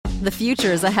The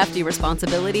future is a hefty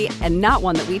responsibility and not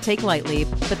one that we take lightly.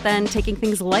 But then taking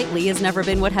things lightly has never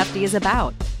been what Hefty is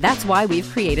about. That's why we've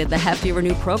created the Hefty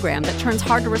Renew program that turns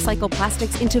hard-to-recycle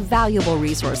plastics into valuable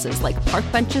resources like park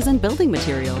benches and building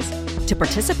materials. To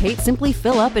participate, simply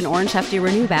fill up an orange Hefty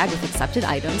Renew bag with accepted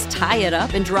items, tie it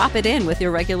up, and drop it in with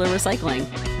your regular recycling.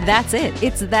 That's it.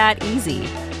 It's that easy.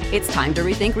 It's time to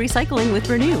rethink recycling with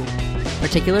Renew.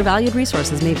 Particular valued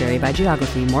resources may vary by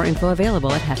geography. More info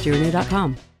available at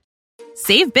heftyrenew.com.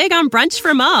 Save big on brunch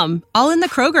for mom, all in the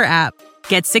Kroger app.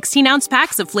 Get 16-ounce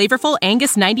packs of flavorful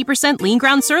Angus 90% lean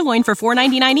ground sirloin for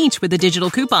 $4.99 each with a digital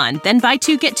coupon. Then buy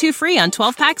 2, get 2 free on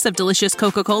 12 packs of delicious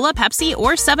Coca-Cola, Pepsi,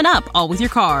 or 7-Up, all with your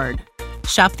card.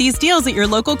 Shop these deals at your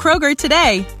local Kroger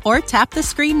today, or tap the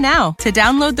screen now to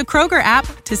download the Kroger app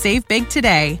to save big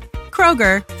today.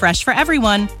 Kroger, fresh for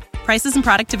everyone. Prices and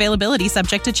product availability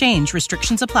subject to change.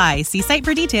 Restrictions apply. See site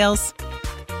for details.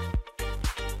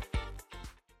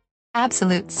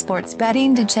 Absolute sports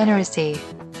betting degeneracy.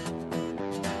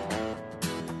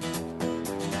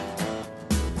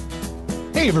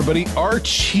 Hey everybody,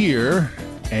 Arch here,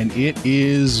 and it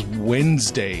is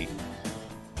Wednesday.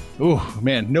 Oh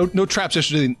man, no traps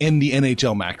yesterday in the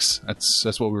NHL, Max.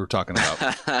 That's what we were talking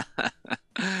about.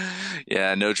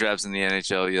 Yeah, no traps in the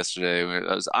NHL yesterday.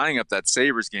 I was eyeing up that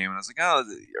Sabres game, and I was like, oh,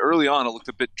 early on it looked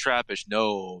a bit trappish.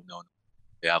 No.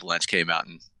 The Avalanche came out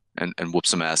and whooped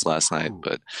some ass last night.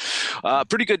 But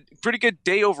pretty good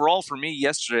day overall for me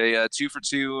yesterday. 2 for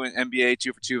 2 in NBA,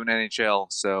 2 for 2 in NHL.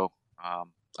 So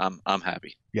I'm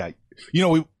happy. Yeah,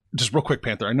 we just real quick,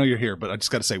 Panther. I know you're here, but I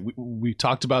just got to say we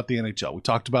talked about the NHL. We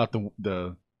talked about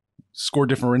the score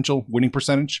differential, winning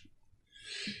percentage.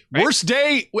 Right. Worst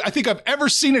day I think I've ever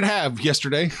seen it have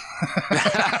yesterday.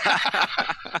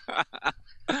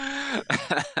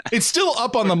 It's still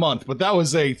up on the month, but that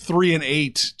was a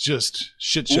 3-8 just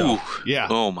shit show. Ooh. Yeah.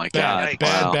 Oh my God.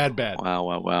 Bad.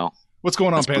 Wow. What's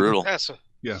going on, That's Panther? brutal.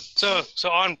 Yeah. So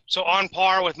on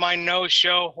par with my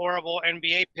no-show horrible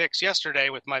NBA picks yesterday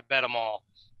with my bet 'em all.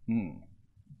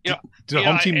 Did the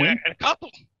home team win? And a couple.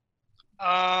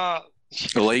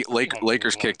 The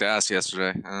Lakers kicked ass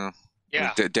yesterday.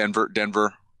 Yeah.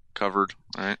 Denver covered.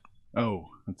 All right. Oh,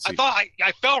 let's see.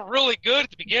 I felt really good at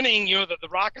the beginning. That the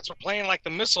Rockets were playing like the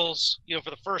missiles. For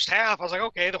the first half, I was like,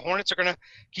 okay, the Hornets are going to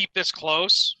keep this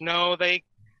close. No, they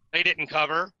didn't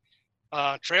cover.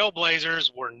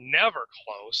 Trailblazers were never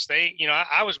close.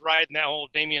 I was riding that whole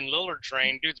Damian Lillard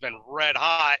train. Dude's been red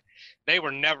hot. They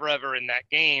were never ever in that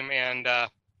game, and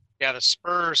the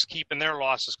Spurs keeping their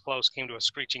losses close came to a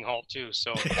screeching halt too.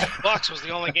 So Bucks was the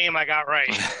only game I got right.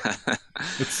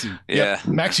 Let's see. Yeah.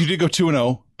 Max, you did go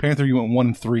 2-0. Panther, you went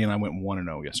 1-3, and I went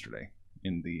 1-0 yesterday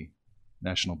in the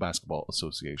National Basketball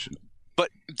Association. But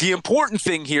the important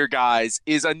thing here, guys,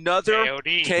 is another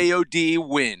KOD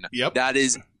win. Yep. That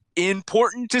is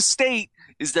important to state,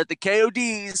 is that the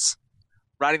KOD's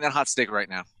riding that hot stick right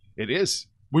now. It is.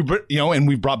 We brought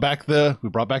back the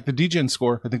DGen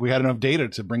score. I think we had enough data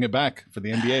to bring it back for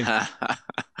the NBA.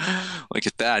 Look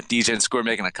at that, DGen score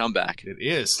making a comeback. It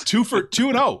is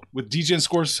 2-0 with DGen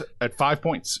scores at 5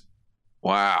 points.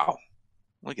 Wow,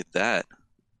 look at that.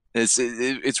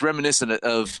 It's reminiscent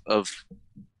of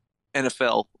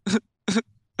NFL.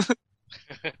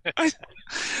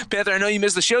 Panther, I know you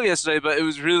missed the show yesterday, but it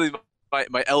was really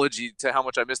my elegy to how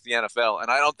much I missed the NFL. And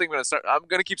I don't think I'm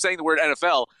going to keep saying the word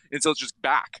NFL until it's just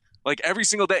back. Like every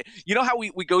single day. You know how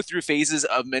we go through phases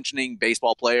of mentioning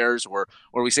baseball players or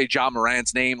we say John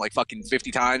Morant's name like fucking 50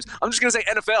 times? I'm just going to say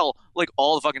NFL like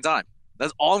all the fucking time.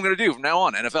 That's all I'm going to do from now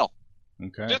on, NFL.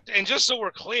 Okay. Just so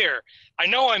we're clear, I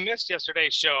know I missed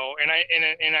yesterday's show, and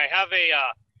I have a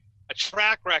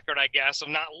track record, I guess, of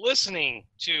not listening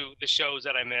to the shows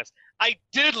that I missed. I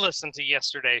did listen to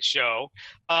yesterday's show,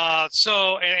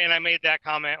 and I made that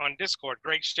comment on Discord.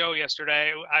 Great show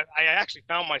yesterday. I actually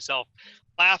found myself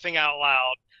laughing out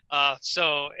loud.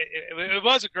 So it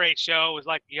was a great show. It was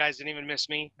like you guys didn't even miss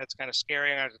me. That's kind of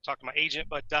scary. I had to talk to my agent,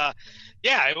 but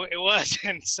yeah, it was.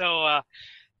 And so,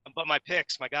 but my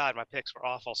picks were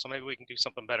awful. So maybe we can do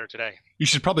something better today. You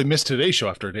should probably miss today's show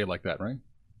after a day like that, right?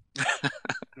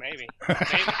 Maybe.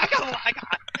 I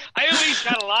at least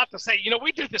got a lot to say.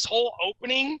 We did this whole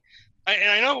opening, and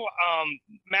I know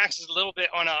Max is a little bit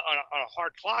on a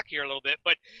hard clock here a little bit,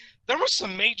 but there was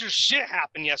some major shit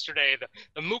happen yesterday.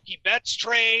 The Mookie Betts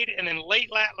trade, and then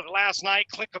late last night,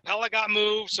 Clint Capella got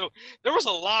moved. So there was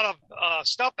a lot of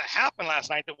stuff that happened last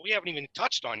night that we haven't even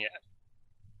touched on yet.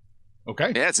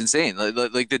 Okay. Yeah, it's insane.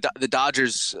 Like the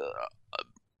Dodgers.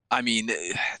 I mean,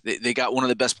 they got one of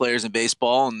the best players in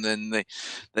baseball, and then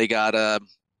they got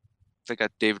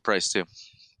David Price too.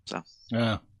 So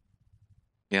yeah.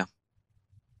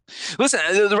 Listen,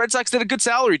 the Red Sox did a good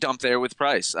salary dump there with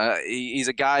Price. He's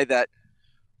a guy that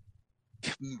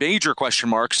major question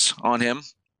marks on him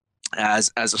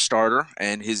as a starter,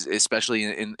 and his especially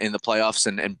in the playoffs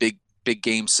and big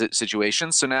game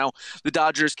situations. So now the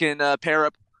Dodgers can pair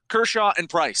up Kershaw and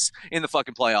Price in the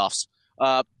fucking playoffs.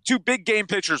 Two big game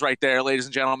pitchers right there, ladies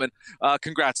and gentlemen.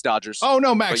 Congrats, Dodgers. Oh,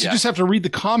 no, Max, Yeah. you just have to read the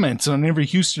comments on every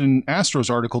Houston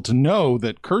Astros article to know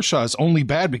that Kershaw is only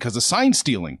bad because of sign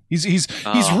stealing. He's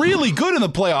really good in the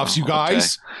playoffs, you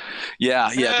guys. Okay.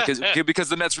 Yeah, because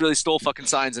the Mets really stole fucking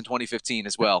signs in 2015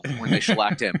 as well when they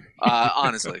shellacked him.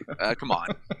 Honestly, come on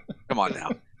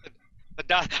now.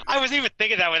 I was even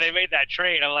thinking that when they made that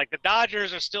trade. I'm like, the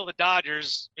Dodgers are still the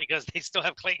Dodgers because they still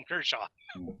have Clayton Kershaw.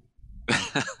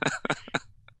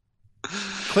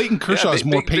 Clayton Kershaw is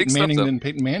more big Peyton Manning stuff, than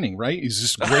Peyton Manning, right? He's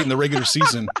just great in the regular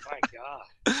season. My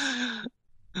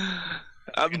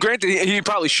God. Granted, he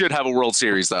probably should have a World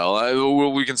Series, though.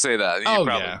 We can say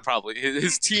that. Probably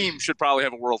his team should probably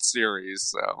have a World Series.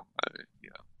 So,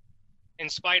 In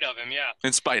spite of him, yeah.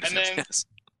 in spite of And it, then- yes.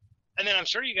 And then I'm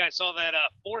sure you guys saw that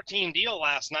 4-team deal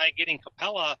last night, getting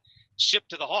Capella shipped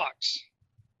to the Hawks.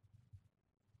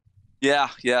 Yeah,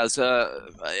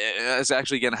 it's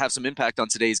actually going to have some impact on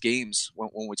today's games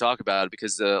when we talk about it,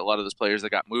 because a lot of those players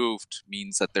that got moved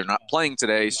means that they're not playing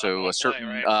today. So a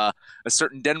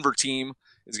certain Denver team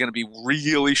is going to be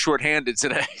really shorthanded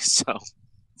today. So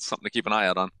something to keep an eye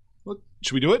out on. Well,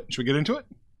 should we do it? Should we get into it?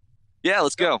 Yeah,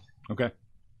 let's go. Okay.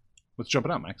 Let's jump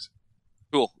it out, Max.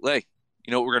 Cool. Hey,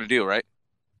 you know what we're going to do, right?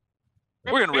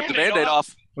 We're going to rip the Band-Aid Band-Aid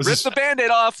off. Was Rip this the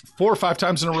Band-Aid off. 4 or 5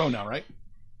 times in a row now, right?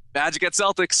 Magic at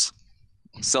Celtics.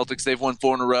 Celtics, they've won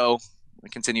 4 in a row. They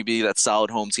continue to be that solid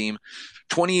home team.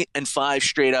 20-5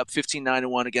 straight up,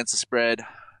 15-9-1 against the spread.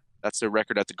 That's their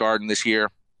record at the Garden this year.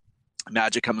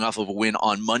 Magic coming off of a win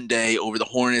on Monday over the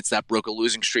Hornets. That broke a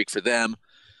losing streak for them.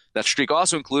 That streak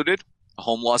also included a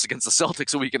home loss against the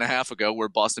Celtics a week and a half ago, where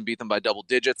Boston beat them by double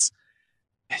digits.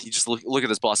 You just look at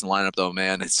this Boston lineup, though,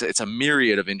 man. It's a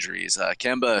myriad of injuries.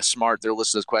 Kemba, Smart, they're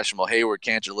listed as questionable. Hayward,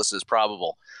 Cantor listed as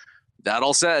probable. That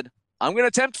all said, I'm going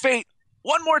to tempt fate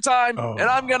one more time, and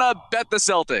I'm going to bet the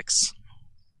Celtics.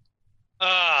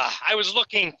 I was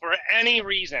looking for any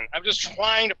reason. I'm just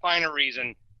trying to find a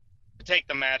reason to take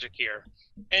the Magic here.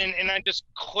 And I just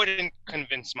couldn't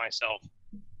convince myself.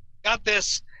 Got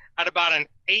this at about an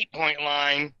 8-point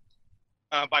line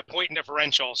by point and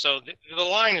differential. So the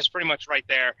line is pretty much right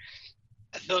there.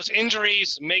 Those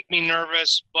injuries make me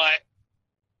nervous, but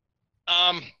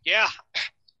yeah.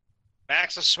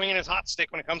 Max is swinging his hot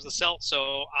stick when it comes to Celts,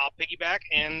 so I'll piggyback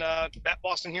and bet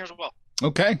Boston here as well.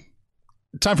 Okay.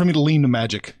 Time for me to lean to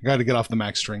Magic. I got to get off the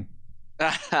Max string.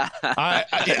 It's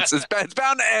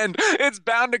bound to end. It's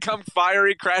bound to come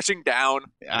fiery crashing down.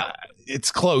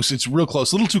 It's close. It's real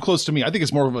close. A little too close to me. I think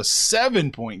it's more of a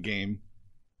 7-point game.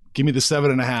 Give me the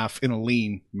 7.5 in a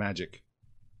lean, Magic.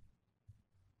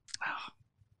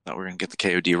 Thought we were going to get the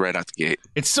KOD right out the gate.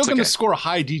 It's still going to score a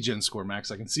high D-Gen score, Max.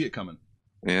 I can see it coming.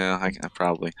 Yeah, I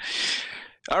probably.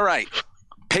 All right.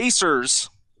 Pacers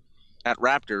at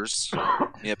Raptors.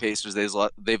 Yeah, Pacers,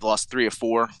 they've lost 3 of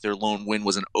 4. Their lone win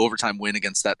was an overtime win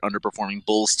against that underperforming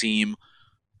Bulls team.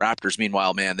 Raptors,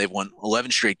 meanwhile, man, they've won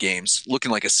 11 straight games, looking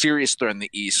like a serious threat in the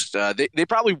East. They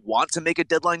probably want to make a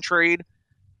deadline trade.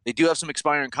 They do have some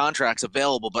expiring contracts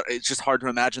available, but it's just hard to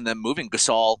imagine them moving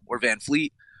Gasol or Van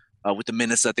Fleet with the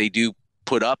minutes that they do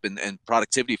put up and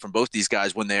productivity from both these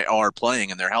guys when they are playing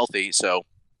and they're healthy. So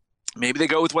maybe they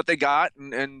go with what they got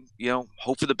and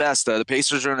hope for the best. The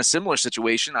Pacers are in a similar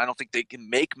situation. I don't think they can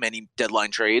make many deadline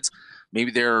trades.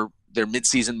 Maybe their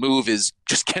midseason move is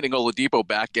just getting Oladipo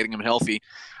back, getting him healthy,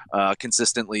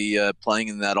 consistently playing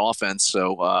in that offense.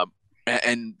 So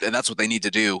and that's what they need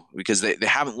to do, because they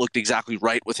haven't looked exactly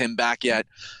right with him back yet.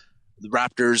 The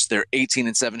Raptors, they're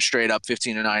 18-7 straight up,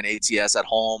 15-9 ATS at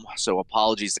home. So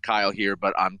apologies to Kyle here,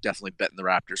 but I'm definitely betting the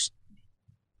Raptors.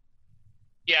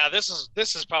 Yeah, this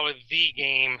is probably the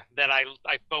game that I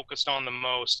focused on the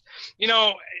most.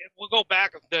 We'll go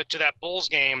back to that Bulls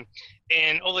game,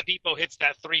 and Oladipo hits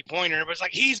that 3-pointer. It was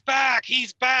like, he's back.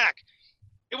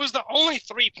 It was the only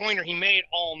 3-pointer he made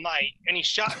all night, and he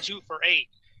shot 2 for 8.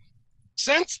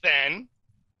 Since then,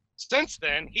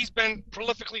 he's been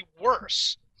prolifically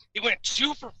worse. He went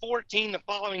 2 for 14 the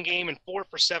following game and 4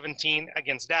 for 17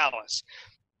 against Dallas.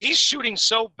 He's shooting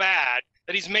so bad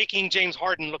that he's making James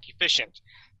Harden look efficient.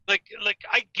 Like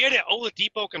I get it,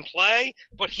 Oladipo can play,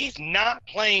 but he's not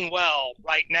playing well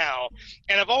right now.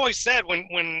 And I've always said when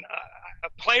a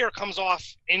player comes off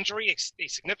injury, a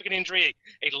significant injury,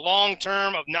 a long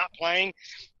term of not playing,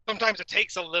 sometimes it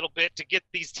takes a little bit to get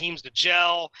these teams to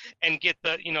gel and get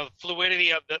the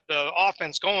fluidity of the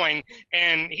offense going.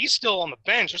 And he's still on the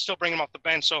bench. They're still bringing him off the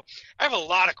bench. So I have a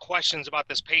lot of questions about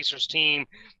this Pacers team.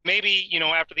 Maybe,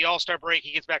 after the All-Star break,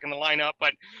 he gets back in the lineup.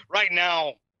 But right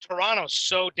now, Toronto's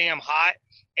so damn hot,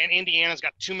 and Indiana's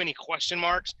got too many question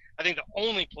marks. I think the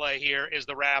only play here is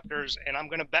the Raptors, and I'm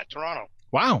going to bet Toronto.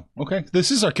 Wow. Okay.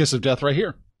 This is our kiss of death right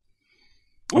here.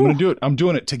 I'm going to do it. I'm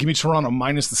doing it to give me Toronto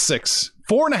minus the 6.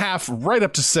 4.5 right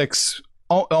up to 6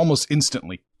 almost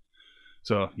instantly.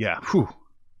 So, yeah. Whew.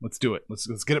 Let's do it.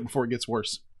 Let's get it before it gets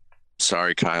worse.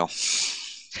 Sorry, Kyle.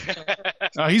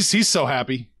 He's so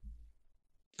happy.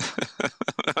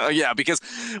 Yeah, because,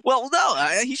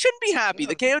 he shouldn't be happy.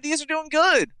 The KODs are doing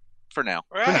good for now.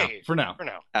 Right. For now.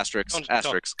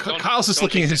 Asterisks. Kyle's just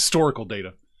looking at historical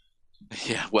data.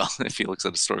 Yeah, well, if he looks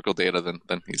at historical data,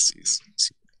 then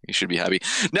he should be happy.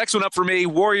 Next one up for me,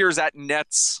 Warriors at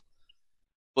Nets.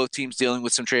 Both teams dealing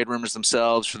with some trade rumors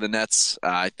themselves. For the Nets,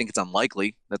 I think it's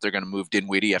unlikely that they're going to move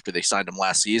Dinwiddie after they signed him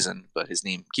last season, but his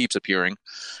name keeps appearing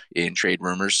in trade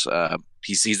rumors.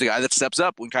 He's the guy that steps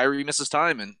up when Kyrie misses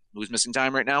time, and who's missing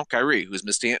time right now? Kyrie. Who's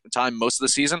missed time most of the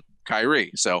season?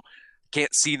 Kyrie. So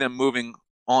can't see them moving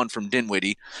on from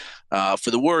Dinwiddie. For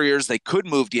the Warriors, they could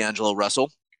move D'Angelo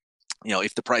Russell.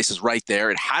 If the price is right there.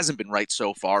 It hasn't been right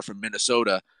so far from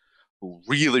Minnesota, who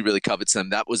really, really covets them.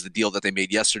 That was the deal that they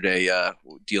made yesterday,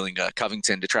 dealing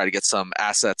Covington to try to get some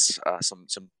assets, some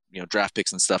draft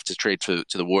picks and stuff to trade to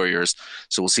the Warriors.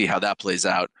 So we'll see how that plays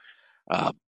out.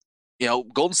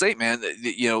 Golden State, man,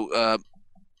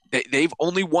 they've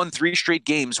only won 3 straight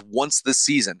games once this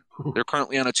season. They're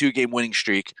currently on a 2-game winning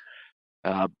streak.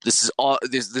 This is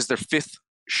their 5th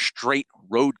straight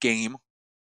road game.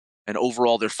 And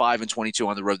overall, they're 5-22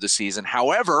 on the road this season.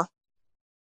 However,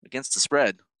 against the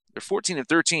spread, they're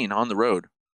 14-13 on the road.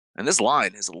 And this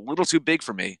line is a little too big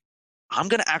for me. I'm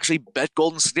going to actually bet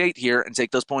Golden State here and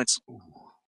take those points.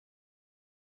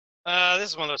 This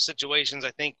is one of those situations,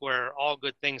 I think, where all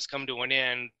good things come to an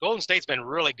end. Golden State's been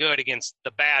really good against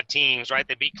the bad teams, right?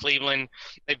 They beat Cleveland.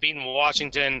 They've beaten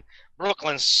Washington.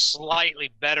 Brooklyn's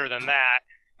slightly better than that.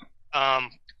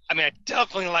 I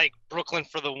definitely like Brooklyn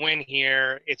for the win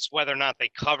here. It's whether or not they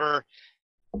cover.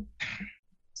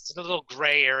 It's a little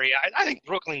gray area. I think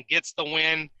Brooklyn gets the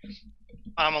win.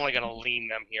 I'm only going to lean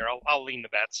them here. I'll lean the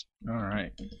bets. All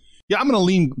right. Yeah, I'm going to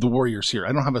lean the Warriors here.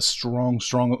 I don't have a strong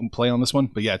play on this one,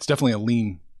 but yeah, it's definitely a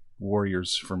lean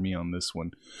Warriors for me on this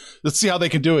one. Let's see how they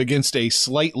can do against a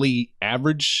slightly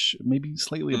average, maybe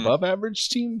slightly above average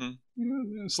team.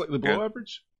 Slightly below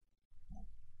average.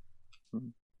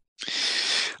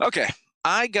 Okay,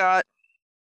 I got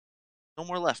no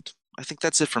more left. I think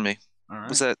that's it for me. All right.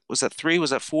 Was that 3? Was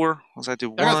that 4? Was I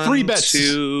do 1? I got 3 bets.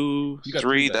 2,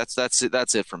 3. Bets. That's it.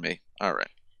 That's it for me. All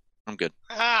right, I'm good.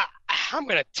 I'm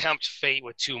going to tempt fate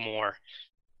with 2 more.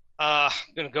 I'm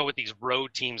going to go with these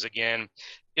road teams again.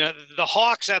 The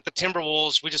Hawks at the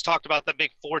Timberwolves. We just talked about the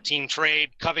big 4-team trade.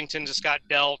 Covington just got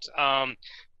dealt.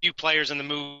 Few players in the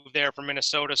move there for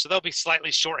Minnesota, so they'll be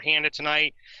slightly shorthanded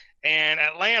tonight. And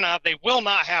Atlanta, they will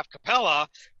not have Capella,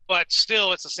 but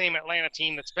still it's the same Atlanta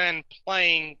team that's been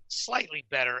playing slightly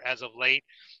better as of late.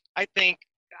 I think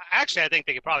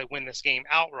they could probably win this game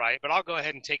outright, but I'll go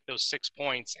ahead and take those 6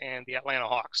 points and the Atlanta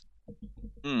Hawks.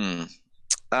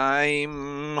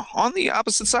 I'm on the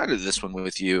opposite side of this one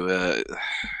with you.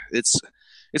 It's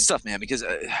tough, man, because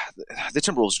the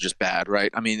Timberwolves are just bad,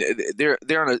 right? I mean, they're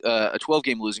on a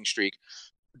 12-game losing streak.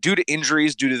 Due to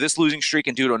injuries, due to this losing streak,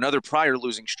 and due to another prior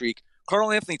losing streak,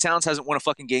 Karl Anthony Towns hasn't won a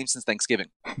fucking game since Thanksgiving.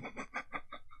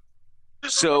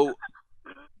 So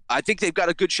I think they've got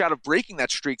a good shot of breaking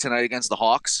that streak tonight against the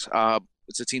Hawks.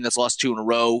 It's a team that's lost 2 in a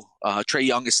row. Trae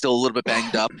Young is still a little bit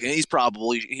banged up. He's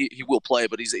probably he will play,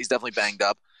 but he's definitely banged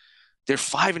up. They're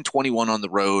 5-21 on the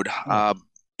road.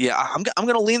 Yeah, I'm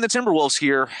going to lean the Timberwolves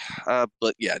here,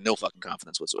 but yeah, no fucking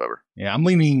confidence whatsoever. Yeah, I'm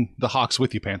leaning the Hawks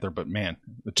with you, Panther, but man,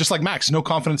 just like Max, no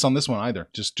confidence on this one either.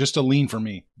 Just a lean for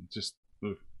me.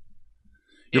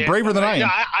 You're braver than I am.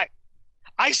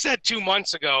 I said 2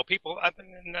 months ago, people,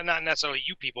 not necessarily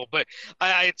you people, but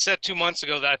I had said 2 months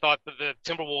ago that I thought that the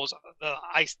Timberwolves,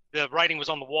 the writing was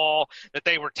on the wall, that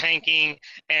they were tanking,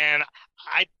 and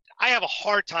I have a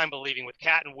hard time believing with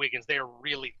Cat and Wiggins they are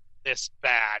really this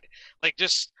bad.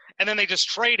 And then they just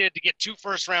traded to get 2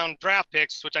 first-round draft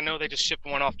picks, which I know they just shipped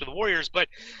one off to the Warriors, but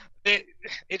it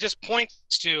just points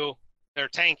to their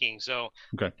tanking. So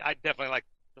okay. I definitely like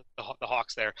the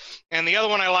Hawks there. And the other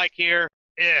one I like here,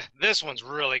 this one's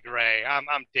really gray.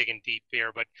 I'm digging deep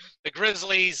here, but the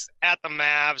Grizzlies at the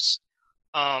Mavs.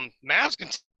 Mavs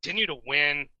continue to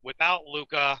win without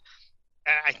Luka.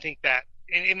 I think that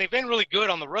and they've been really good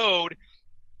on the road.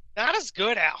 Not as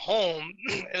good at home,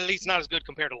 at least not as good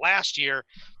compared to last year.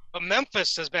 But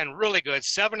Memphis has been really good,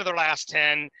 7 of their last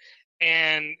 10.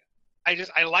 And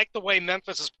I like the way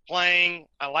Memphis is playing.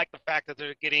 I like the fact that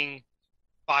they're getting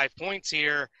 5 points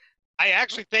here. I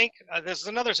actually think this is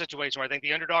another situation where I think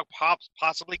the underdog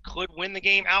possibly could win the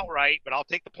game outright, but I'll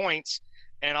take the points,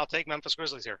 and I'll take Memphis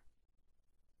Grizzlies here.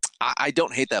 I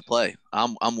don't hate that play.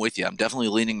 I'm with you. I'm definitely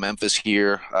leaning Memphis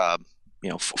here.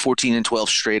 14-12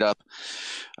 straight up.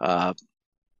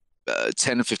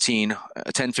 10-15,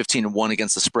 10-15-1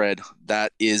 against the spread.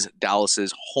 That is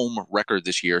Dallas's home record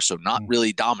this year, so not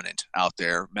really dominant out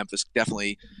there. Memphis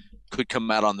definitely could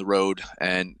come out on the road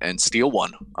and steal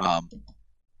one.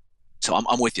 So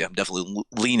I'm with you. I'm definitely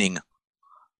leaning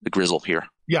the Grizzle here.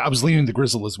 Yeah, I was leaning the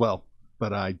Grizzle as well,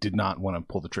 but I did not want to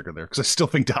pull the trigger there because I still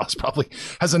think Dallas probably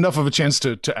has enough of a chance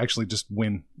to actually just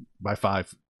win by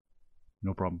 5.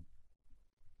 No problem.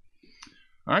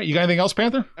 All right, you got anything else,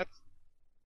 Panther?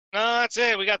 That's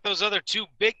it. We got those other 2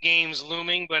 big games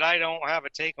looming, but I don't have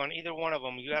a take on either one of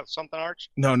them. You have something,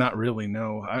 Arch? No, not really,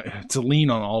 no. It's a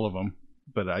lean on all of them,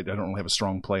 but I don't really have a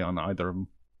strong play on either of them.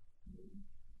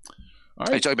 All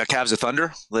right. Are you talking about Cavs of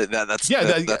Thunder?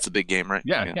 That's a big game, right?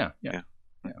 Yeah.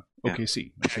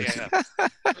 OKC. Yeah,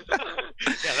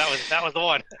 that was the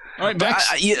one. All right,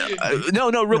 Max.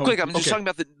 Real quick. I'm just talking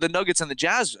about the Nuggets and the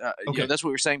Jazz. That's what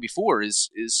we were saying before. Is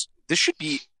this should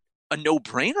be a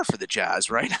no-brainer for the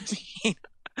Jazz, right? I mean,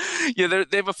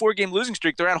 they have a 4-game losing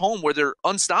streak. They're at home where they're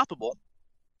unstoppable,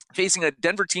 facing a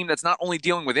Denver team that's not only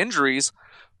dealing with injuries,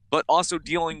 but also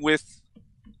dealing with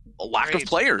a lack of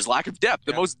players, lack of depth.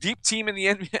 The most deep team in the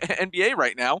NBA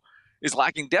right now is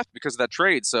lacking depth because of that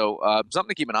trade. So something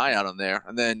to keep an eye out on there.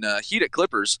 And then Heat at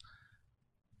Clippers.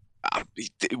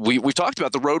 We've talked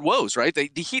about the road woes, right? The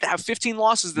Heat have 15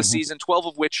 losses this season, 12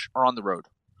 of which are on the road.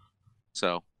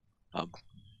 So,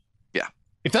 yeah.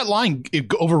 If that line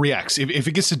overreacts, if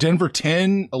it gets to Denver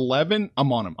 10-11,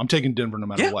 I'm on them. I'm taking Denver no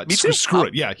matter what. Me too. Screw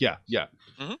it. Yeah.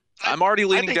 Mm-hmm. I'm already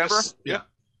leaning Denver.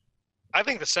 I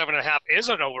think the 7.5 is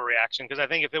an overreaction because I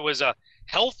think if it was a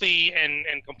healthy and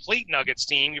complete Nuggets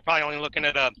team, you're probably only looking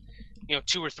at a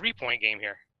 2 or 3 point game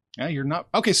here. Yeah, you're not.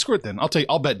 Okay, screw it then.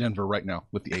 I'll bet Denver right now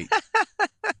with the 8.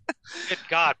 Good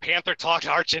God, Panther talked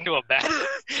Arch into a bet.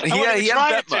 He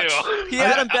hadn't bet much. He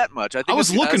hadn't bet much. I think I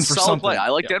was looking for something. Play. I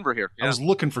like Denver here. I was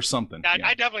looking for something.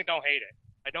 I definitely don't hate it.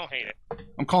 I don't hate it.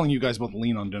 I'm calling you guys both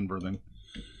lean on Denver then.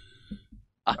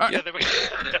 Right.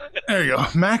 There you go.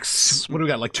 Max, what do we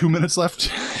got, like 2 minutes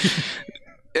left?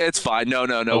 It's fine. No.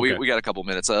 Okay. We got a couple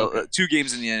minutes. 2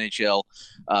 games in the NHL.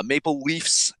 Maple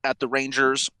Leafs at the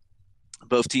Rangers.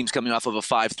 Both teams coming off of a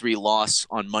 5-3 loss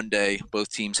on Monday.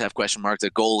 Both teams have question marks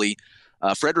at goalie.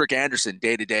 Frederik Andersen,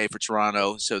 day-to-day for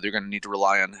Toronto, so they're going to need to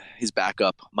rely on his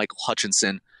backup, Michael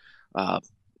Hutchinson.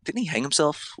 Didn't he hang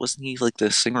himself? Wasn't he like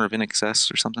the singer of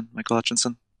INXS or something, Michael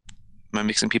Hutchinson? Am I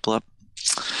mixing people up?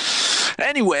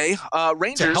 Anyway,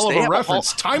 Rangers. It's a hell of a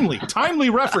reference. Timely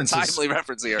references. Timely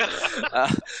reference here.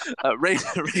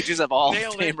 Rangers have a Hall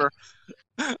of Famer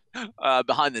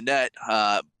behind the net.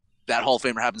 That Hall of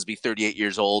Famer happens to be 38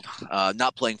 years old,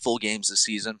 not playing full games this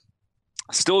season.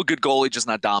 Still a good goalie, just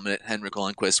not dominant. Henrik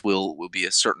Lundqvist will be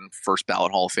a certain first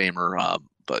ballot Hall of Famer,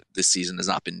 but this season has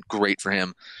not been great for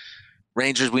him.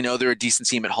 Rangers, we know they're a decent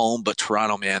team at home, but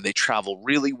Toronto, man, they travel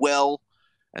really well,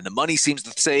 and the money seems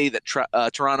to say that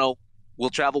Toronto will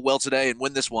travel well today and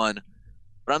win this one.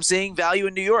 But I'm seeing value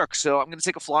in New York, so I'm going to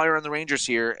take a flyer on the Rangers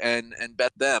here and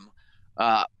bet them.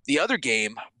 The other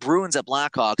game, Bruins at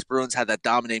Blackhawks. Bruins had that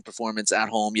dominating performance at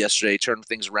home yesterday, turned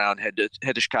things around, head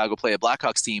to Chicago, play a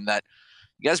Blackhawks team that,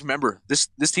 you guys remember, this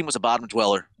team was a bottom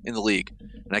dweller in the league.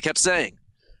 And I kept saying,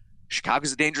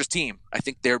 Chicago's a dangerous team. I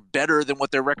think they're better than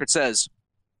what their record says.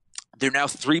 They're now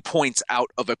 3 points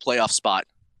out of a playoff spot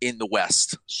in the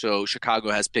West. So Chicago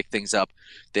has picked things up.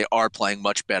 They are playing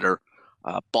much better.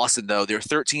 Boston, though, they're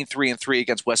 13-3-3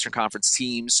 against Western Conference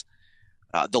teams.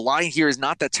 The line here is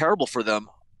not that terrible for them.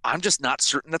 I'm just not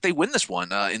certain that they win this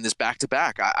one in this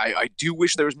back-to-back. I do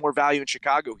wish there was more value in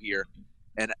Chicago here.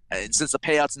 And since the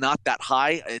payout's not that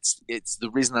high, it's the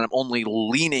reason that I'm only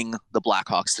leaning the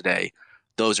Blackhawks today.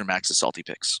 Those are Max's salty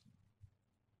picks.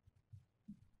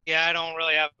 Yeah, I don't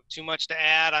really have too much to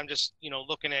add. I'm just,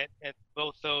 looking at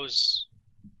both those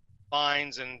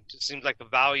lines, and it seems like the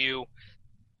value.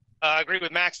 I agree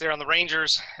with Max there on the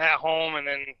Rangers at home, and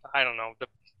then, I don't know,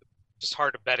 just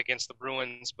hard to bet against the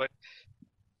Bruins. But,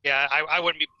 yeah, I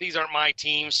wouldn't be – these aren't my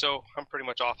teams, so I'm pretty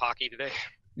much off hockey today.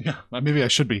 Yeah, maybe I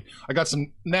should be. I got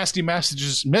some nasty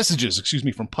messages,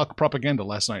 from Puck Propaganda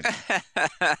last night.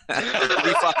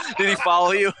 Did he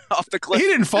follow you off the cliff? He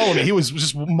didn't follow me. He was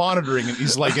just monitoring it.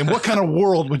 He's like, in what kind of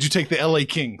world would you take the LA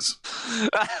Kings?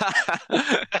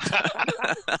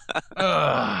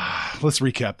 Let's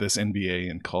recap this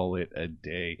NBA and call it a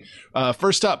day.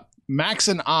 First up, Max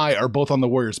and I are both on the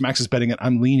Warriors. Max is betting it.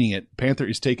 I'm leaning it. Panther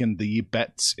is taking the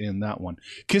bets in that one.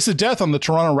 Kiss of death on the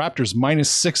Toronto Raptors,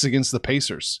 -6 against the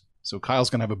Pacers. So Kyle's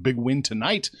going to have a big win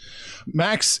tonight.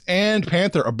 Max and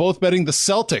Panther are both betting the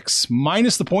Celtics,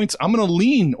 minus the points. I'm going to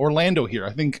lean Orlando here.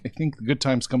 I think the good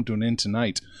times come to an end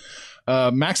tonight.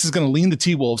 Max is going to lean the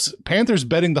T-Wolves. Panther's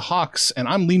betting the Hawks, and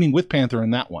I'm leaning with Panther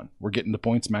in that one. We're getting the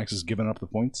points. Max is giving up the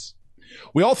points.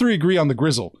 We all three agree on the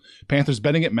Grizzle. Panther's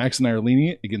betting it. Max and I are leaning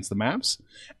it against the Mavs.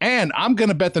 And I'm going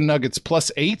to bet the Nuggets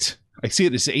 +8. I see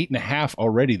it as 8.5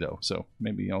 already, though. So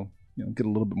maybe I'll get a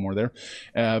little bit more there.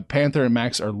 Panther and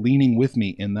Max are leaning with me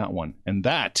in that one. And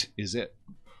that is it.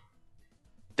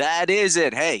 That is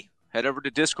it. Hey, head over to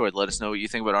Discord. Let us know what you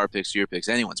think about our picks, your picks,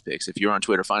 anyone's picks. If you're on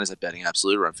Twitter, find us at Betting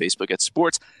Absolute, or on Facebook at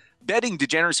Sports Betting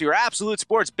Degeneracy, or Absolute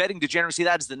Sports Betting Degeneracy.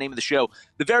 That is the name of the show.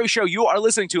 The very show you are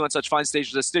listening to on such fine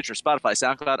stations as Stitcher, Spotify,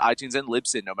 SoundCloud, iTunes, and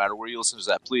Libsyn. No matter where you listen to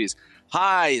that, please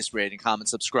highest rating, comment,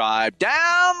 subscribe,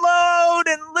 download,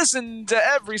 and listen to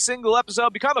every single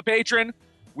episode. Become a patron.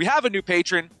 We have a new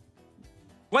patron.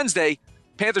 Wednesday,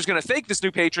 Panther's going to thank this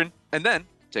new patron and then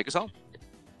take us home.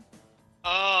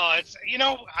 Oh,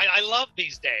 I love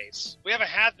these days. We haven't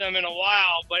had them in a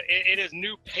while, but it is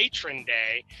new patron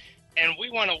day. And we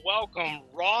want to welcome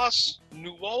Ross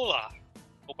Nuola.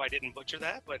 Hope I didn't butcher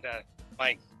that, but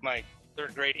my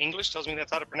third grade English tells me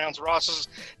that's how to pronounce Ross's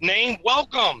name.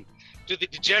 Welcome to the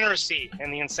Degeneracy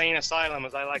and the Insane Asylum,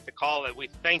 as I like to call it. We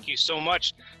thank you so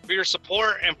much for your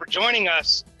support and for joining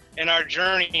us in our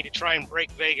journey to try and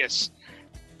break Vegas.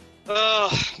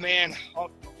 Oh, man. I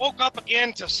woke up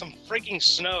again to some freaking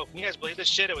snow. Can you guys believe this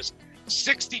shit? It was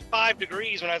 65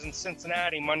 degrees when I was in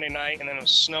Cincinnati Monday night, and then it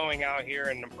was snowing out here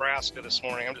in Nebraska this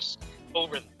morning. I'm just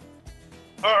over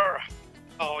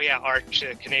Arch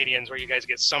Canadians, where you guys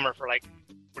get summer for like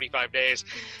 45 days.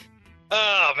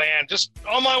 Oh, man, just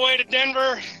on my way to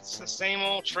Denver. It's the same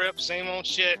old trip, same old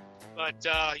shit. But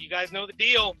you guys know the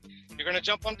deal. You're going to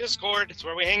jump on Discord. It's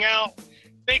where we hang out.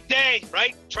 Big day,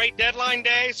 right? Trade deadline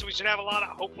day, so we should have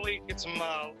hopefully get some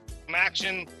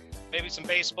action, maybe some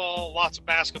baseball, lots of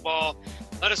basketball.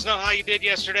 Let us know how you did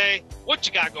yesterday, what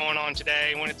you got going on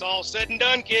today. When it's all said and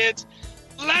done, kids,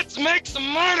 let's make some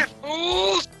money,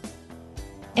 fools!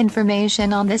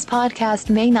 Information on this podcast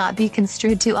may not be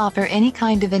construed to offer any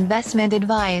kind of investment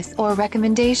advice or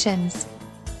recommendations.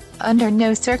 Under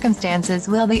no circumstances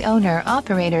will the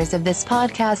owner-operators of this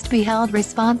podcast be held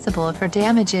responsible for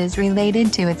damages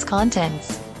related to its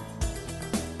contents.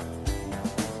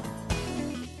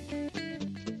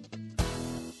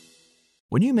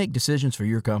 When you make decisions for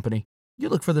your company, you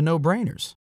look for the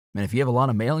no-brainers. And if you have a lot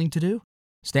of mailing to do,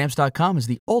 Stamps.com is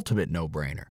the ultimate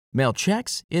no-brainer. Mail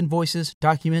checks, invoices,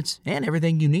 documents, and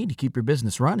everything you need to keep your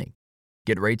business running.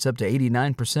 Get rates up to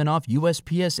 89% off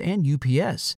USPS and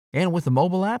UPS. And with the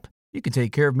mobile app, you can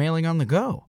take care of mailing on the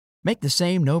go. Make the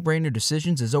same no-brainer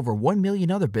decisions as over 1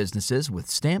 million other businesses with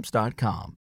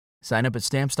Stamps.com. Sign up at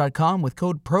Stamps.com with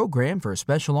code PROGRAM for a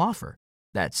special offer.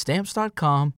 That's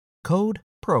Stamps.com, code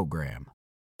PROGRAM.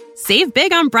 Save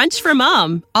big on brunch for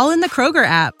mom, all in the Kroger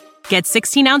app. Get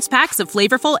 16-ounce packs of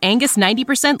flavorful Angus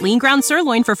 90% lean ground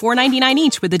sirloin for $4.99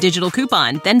 each with a digital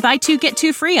coupon. Then buy 2, get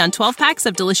 2 free on 12 packs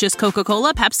of delicious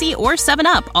Coca-Cola, Pepsi, or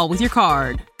 7-Up, all with your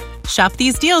card. Shop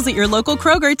these deals at your local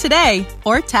Kroger today,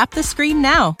 or tap the screen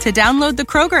now to download the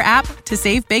Kroger app to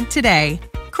save big today.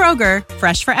 Kroger,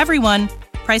 fresh for everyone.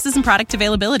 Prices and product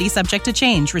availability subject to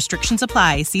change. Restrictions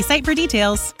apply. See site for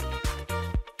details.